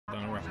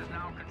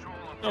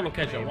No, look,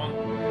 headshot. 1, 2.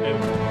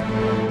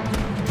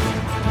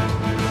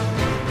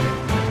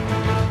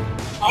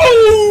 Oh!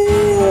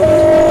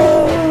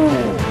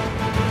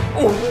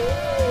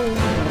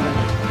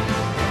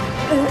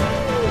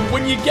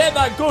 When you get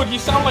that good, you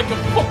sound like a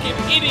fucking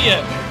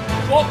idiot.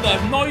 What the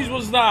noise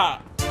was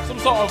that? Some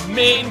sort of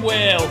mating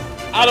whale.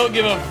 I don't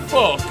give a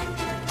fuck.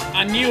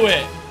 I knew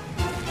it.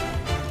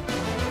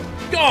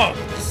 God,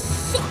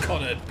 suck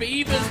on a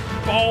beaver's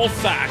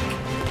ballsack.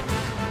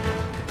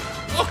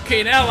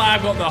 Fucking hell,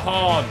 I've got the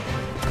horn.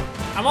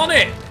 I'm on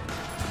it.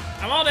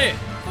 I'm on it.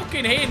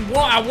 Fucking hitting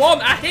what I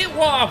want. I hit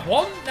what I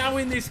want now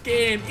in this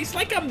game. It's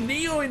like I'm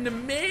Neo in the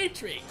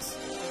Matrix.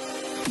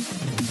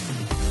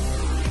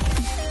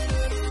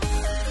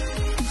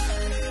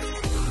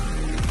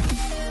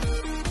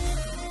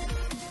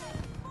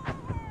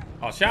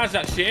 I'll charge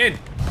that shit in.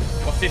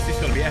 What's this? This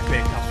is gonna be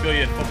epic. I'll show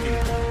you fucking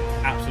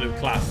absolute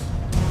class.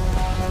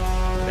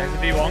 There's the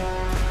D1.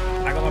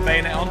 I got my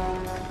bayonet on.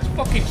 Let's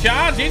fucking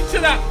charge into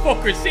that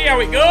fucker. See how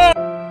it goes.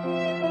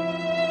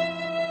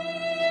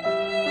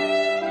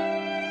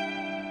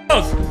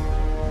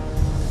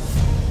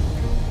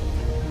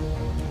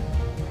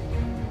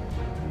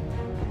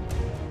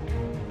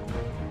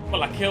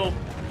 Well, I killed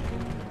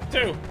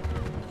 2.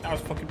 That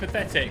was fucking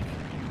pathetic.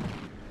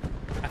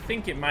 I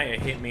think it might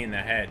have hit me in the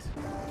head.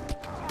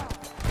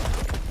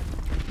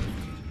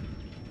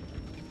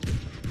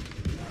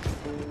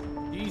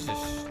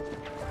 Jesus.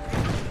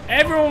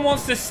 Everyone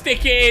wants to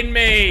stick it in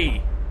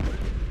me.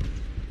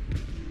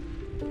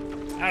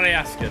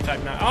 Ariaska,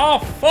 attack now. Oh,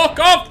 fuck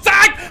off,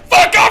 tank!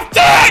 Fuck off,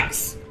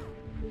 tanks!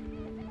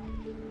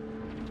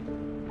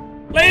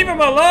 Leave him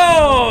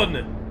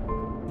alone!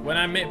 When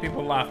I make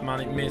people laugh,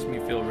 man, it makes me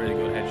feel really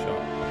good. Headshot.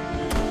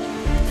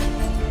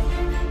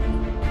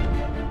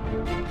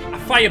 I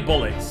fire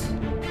bullets.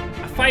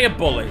 I fire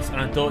bullets,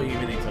 and I don't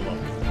even need to look.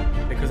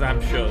 Because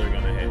I'm sure they're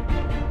gonna hit.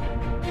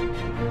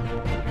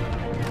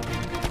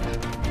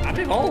 I'm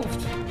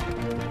evolved.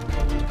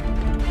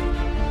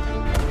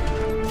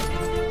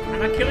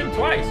 And I kill him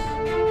twice.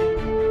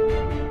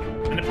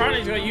 And apparently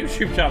he's got a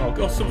YouTube channel.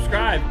 Go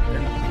subscribe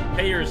and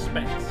pay your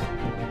respects.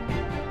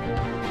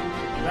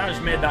 That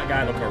just made that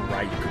guy look a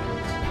right cunt.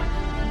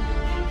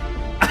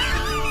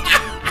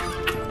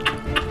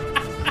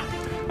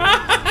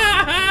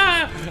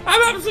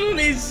 I'm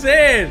absolutely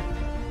insane.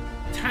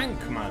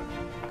 Tank, man.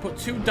 I put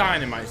 2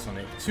 dynamites on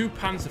it, 2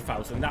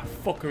 Panzerfaust, and that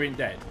fucker ain't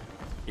dead.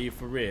 Are you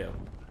for real?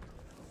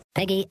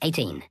 Peggy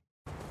 18.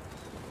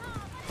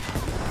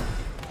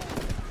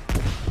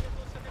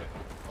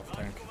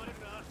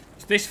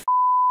 It's this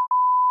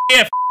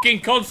here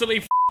fucking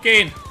constantly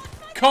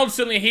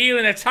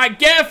healing a tank.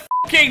 Get a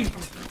fucking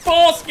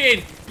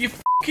foreskin, you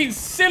fucking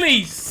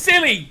silly,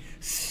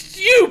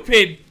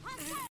 stupid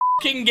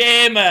fucking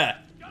gamer.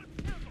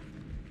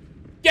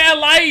 Get a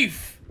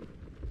life.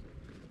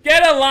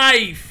 Get a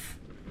life.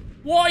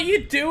 What are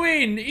you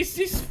doing? Is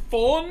this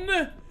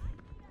fun?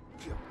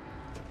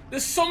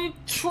 There's some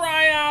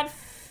triad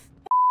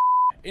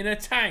in a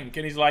tank,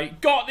 and he's like,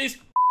 got this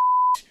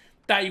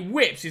that he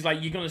whips. He's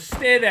like, you're gonna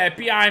stay there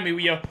behind me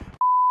with your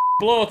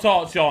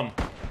blowtorch on,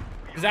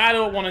 because I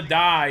don't want to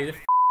die. The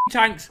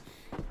tank's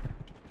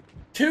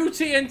 2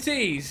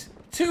 TNTs,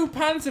 2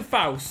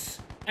 Panzerfausts,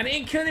 and it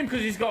ain't killing him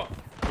because he's got.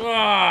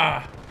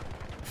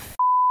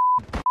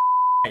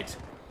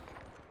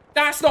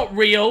 That's not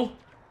real.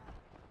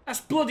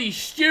 That's bloody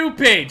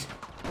stupid.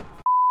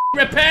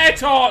 Repair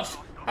torch.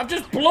 I've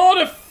just blown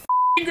a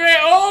great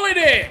hole in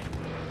it.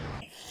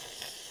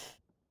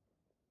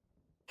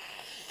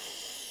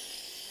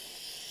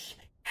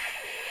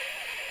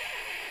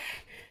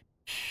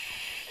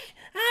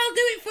 I'll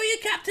do it for you,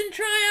 Captain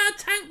Triad,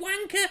 tank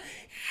wanker.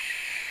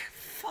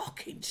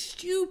 Fucking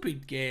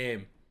stupid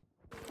game.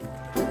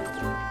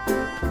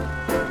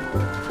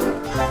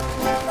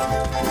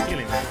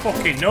 Killing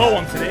fucking no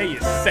one today, you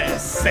set of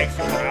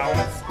sexual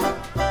hounds.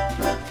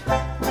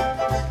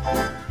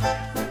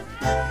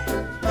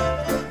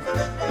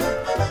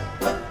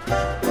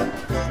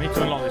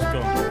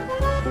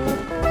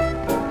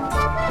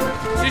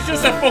 It's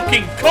just a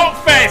fucking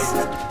cockfest!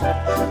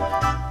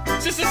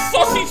 It's just a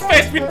sausage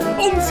fest with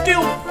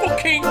unskilled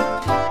fucking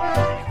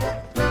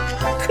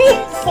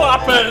cunt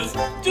flappers!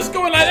 Just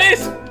going like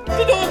this!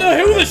 They don't know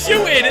who they're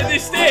shooting at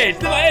this stage!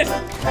 They're like this!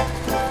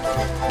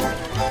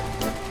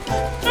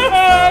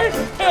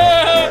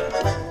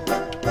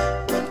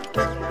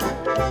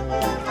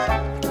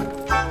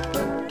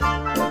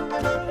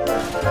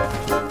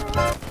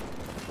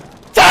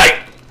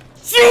 Tank!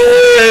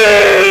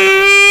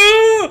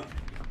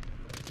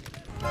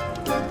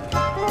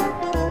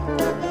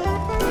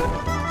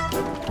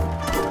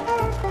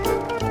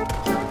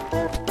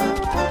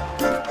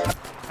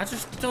 I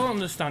just don't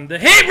understand the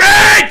hit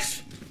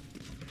rate!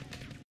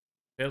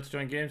 Failed to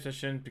join game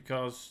session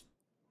because...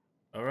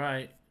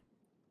 Alright.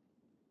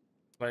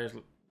 Players...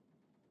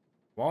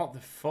 What the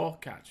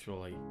fuck,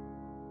 actually?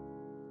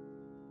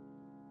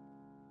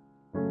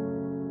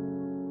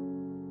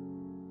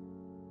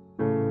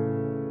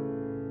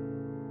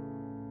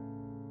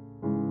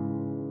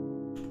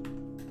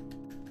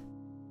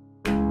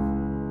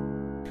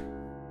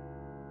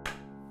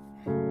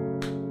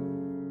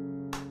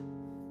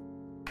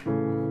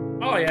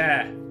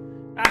 yeah.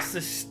 That's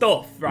the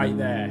stuff right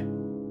there.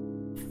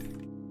 What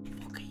the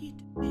fuck are you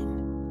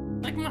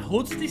doing? Like my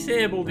HUD's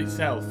disabled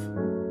itself.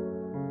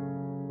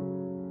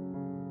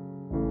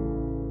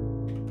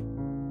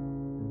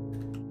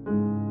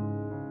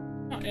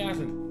 No, it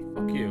hasn't.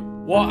 Fuck you.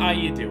 What are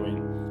you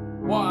doing?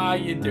 What are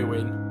you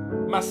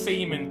doing? My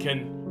seamen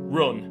can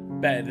run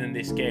better than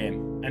this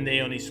game, and they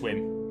only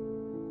swim.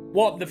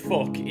 What the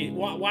fuck?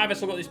 Why have I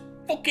still got this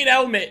fucking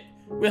helmet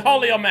with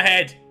Holly on my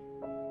head?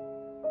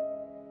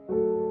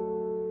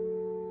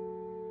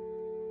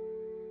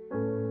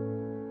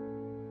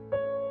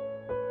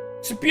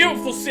 It's a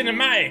beautiful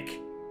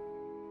cinematic.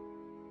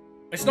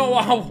 It's not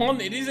what I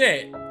wanted, is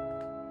it?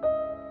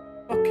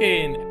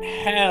 Fucking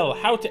hell.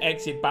 How to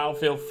exit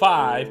Battlefield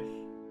 5.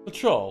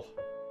 Control.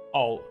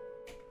 Alt.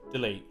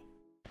 Delete.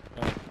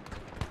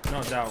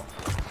 No doubt.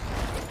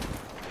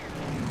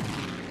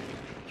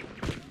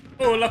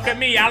 Oh, look at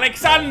me.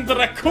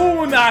 Alexandra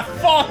Kuna,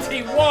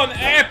 41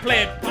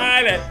 airplane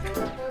pilot.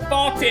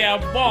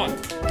 41.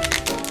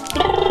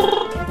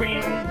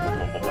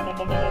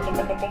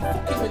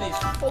 Fucking with his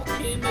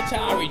fucking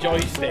Atari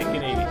joystick,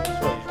 innit?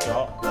 That's what he's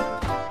got.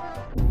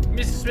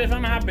 Mr. Smith,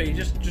 I'm happy.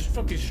 Just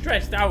fucking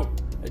stressed out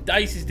at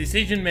Dice's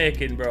decision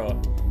making,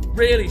 bro.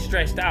 Really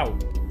stressed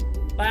out.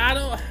 Like, I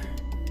don't...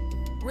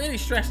 Really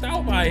stressed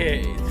out by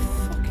it. It's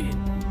fucking...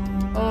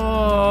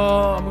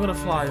 Oh, I'm gonna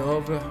fly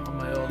over on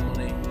my own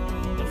money.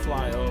 I'm gonna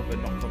fly over,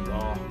 knock on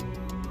door.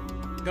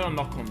 I'm gonna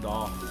knock on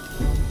door.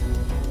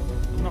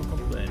 I'm not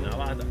complaining, I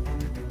like that.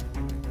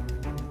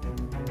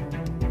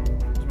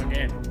 It's my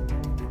game.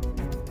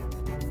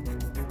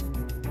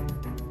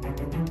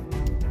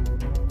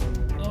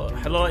 Oh,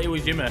 hello, it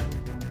was Jimmy.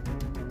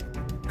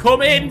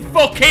 Come in,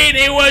 fucking,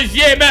 it was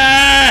Jimmy!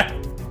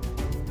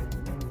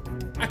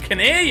 I can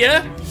hear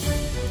you.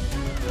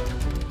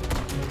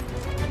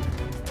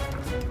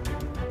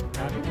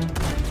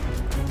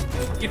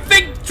 You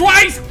think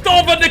twice,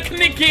 over the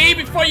knicky,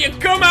 before you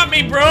come at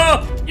me,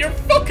 bro! You're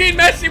fucking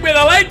messing with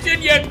a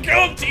legend, you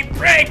guilty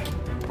prick!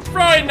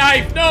 Throwing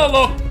knife, no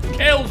luck,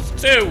 kills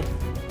too.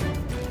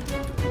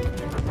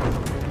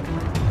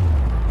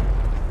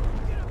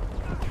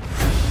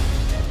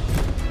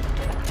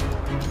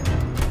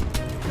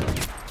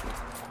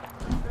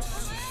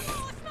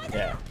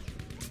 Yeah.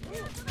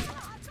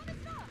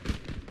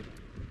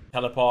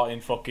 Teleporting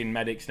fucking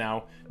medics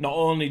now. Not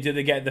only do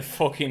they get the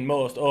fucking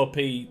most OP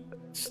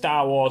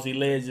Star Warsy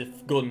laser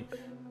gun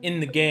in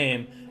the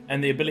game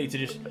and the ability to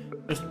just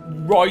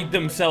ride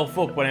themselves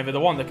up whenever they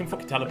want. They can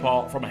fucking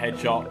teleport from a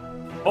headshot.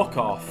 Fuck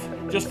off.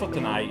 Just for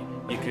tonight,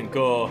 you can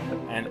go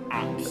and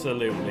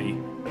absolutely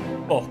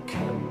fuck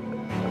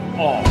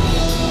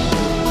off.